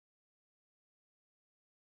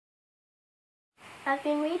I've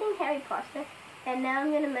been reading Harry Potter, and now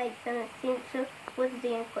I'm going to make some essential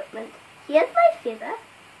wizarding equipment. Here's my feather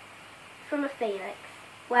from a phoenix.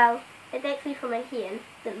 Well, it's actually from a hen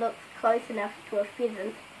that looks close enough to a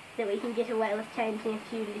pheasant that we can get away with changing a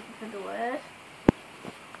few letters of the word.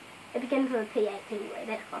 It begins with a PH anyway,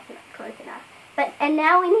 that's close enough. And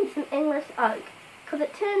now we need some English oak, because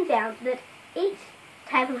it turns out that each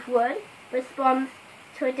type of wood responds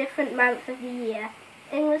to a different month of the year.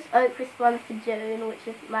 English oak responds to June, which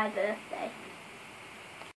is my birthday.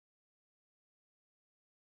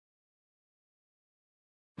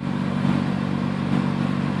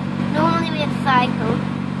 Normally we'd cycle,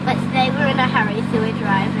 but today we're in a hurry, so we're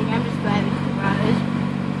driving. I'm just driving to the road.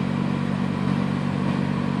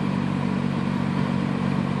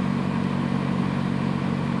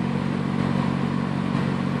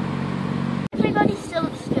 Everybody's still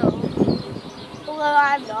at school, although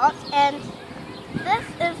I'm not, and this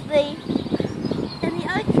is and the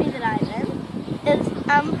oak tree that I'm in is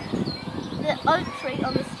the oak tree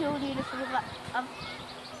on the school uniform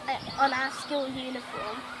on our school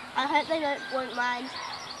uniform. I hope they won't mind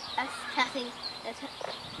us cutting it.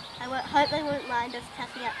 Hope they won't mind us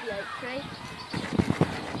cutting up the oak tree.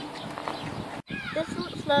 This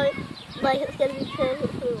looks like it's going to be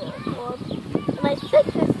perfectly warm. And I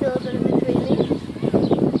think there's still a bit of a dreaming.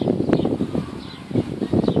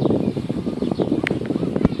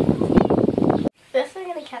 First we're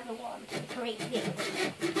going to cut the wand to 3 pieces.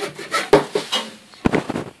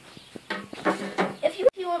 If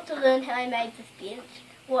you want to learn how I made this bench,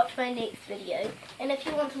 watch my next video. And if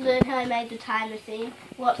you want to learn how I made the time machine,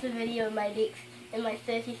 watch the video in my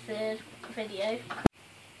 33rd video.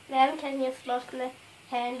 Now I'm cutting a slot in the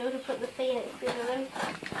handle to put the phoenix feather in.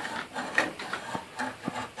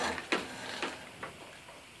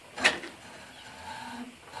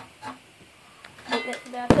 I think that's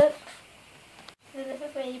about it. So this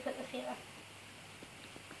is where you put the feather.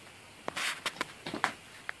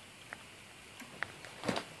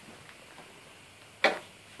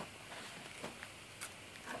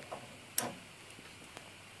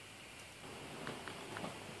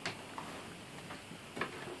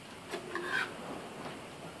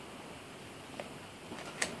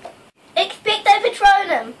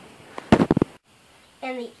 Patronum!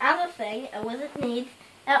 And the other thing a wizard needs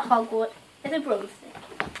at Hogwarts is a broomstick.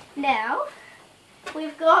 Now,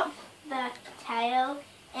 we've got the tail,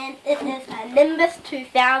 and it is a Nimbus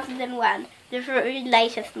 2001, the very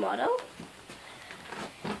latest model.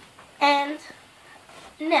 And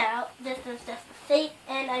now, this is just the seat,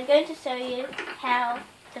 and I'm going to show you how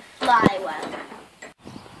to fly one.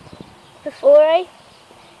 Before I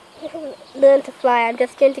learn to fly, I'm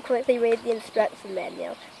just going to quickly read the instruction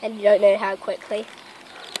manual, and you don't know how quickly.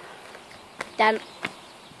 Done.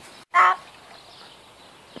 Up.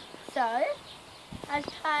 So I've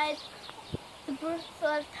tied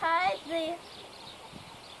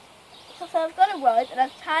I've got a rope, and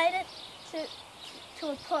I've tied it to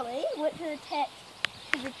a pulley, which is attached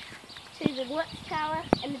to the watchtower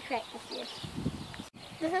and the tractor shed.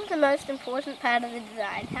 This is the most important part of the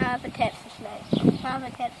design, how I've attached the snake. How I've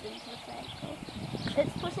attached it to the snake.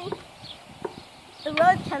 It's putting, the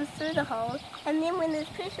rope comes through the hole, and then when there's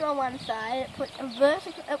pressure on one side, it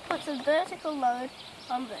puts a vertical load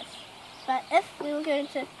on this. But if we were going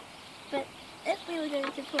to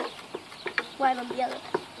put one on the other,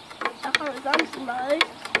 a horizontal load,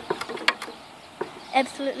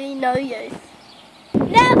 absolutely no use.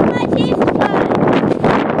 Now for my test fly!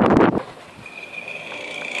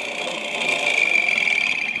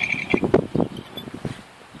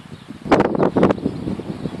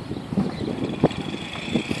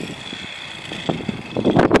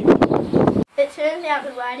 It turns out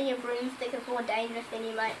that riding a broomstick is more dangerous than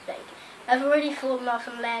you might think. I've already fallen off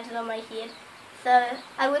and landed on my head, so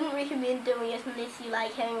I wouldn't recommend doing it unless you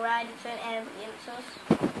like having rides and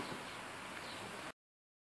ambulances.